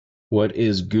What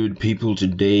is good, people?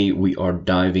 Today we are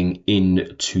diving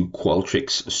into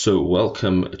Qualtrics. So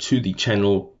welcome to the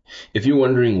channel. If you're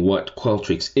wondering what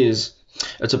Qualtrics is,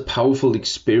 it's a powerful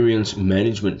experience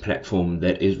management platform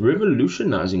that is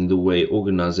revolutionizing the way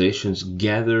organizations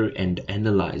gather and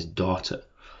analyze data.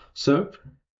 So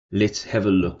let's have a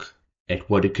look at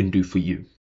what it can do for you.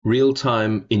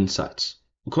 Real-time insights.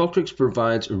 Qualtrics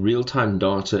provides real-time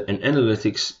data and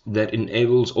analytics that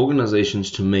enables organizations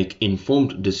to make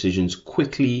informed decisions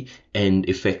quickly and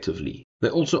effectively. They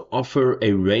also offer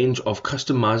a range of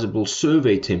customizable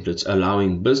survey templates,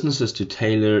 allowing businesses to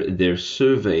tailor their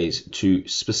surveys to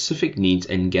specific needs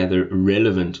and gather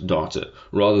relevant data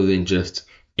rather than just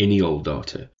any old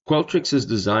data. Qualtrics is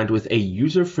designed with a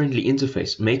user-friendly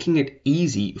interface, making it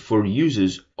easy for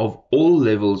users of all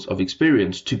levels of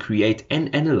experience to create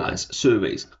and analyze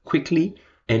surveys quickly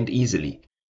and easily.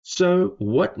 So,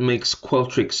 what makes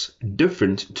Qualtrics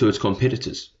different to its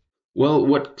competitors? Well,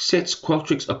 what sets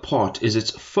Qualtrics apart is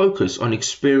its focus on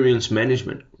experience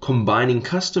management, combining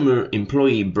customer,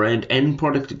 employee, brand, and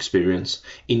product experience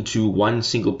into one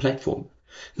single platform.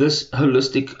 This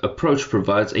holistic approach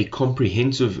provides a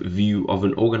comprehensive view of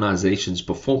an organization's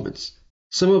performance.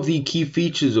 Some of the key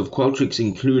features of Qualtrics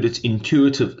include its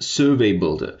intuitive survey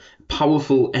builder,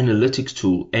 powerful analytics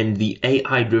tool, and the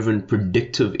AI-driven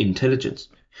predictive intelligence.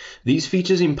 These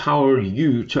features empower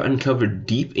you to uncover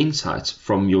deep insights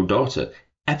from your data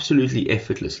absolutely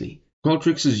effortlessly.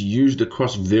 Qualtrics is used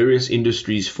across various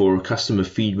industries for customer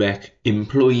feedback,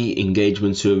 employee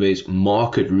engagement surveys,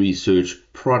 market research,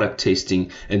 product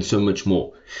testing, and so much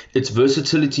more. Its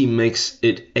versatility makes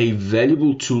it a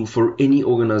valuable tool for any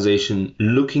organization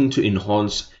looking to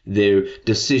enhance their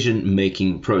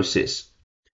decision-making process.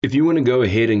 If you want to go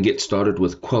ahead and get started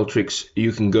with Qualtrics,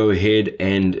 you can go ahead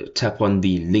and tap on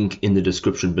the link in the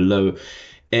description below,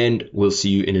 and we'll see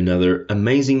you in another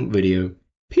amazing video.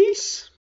 Peace!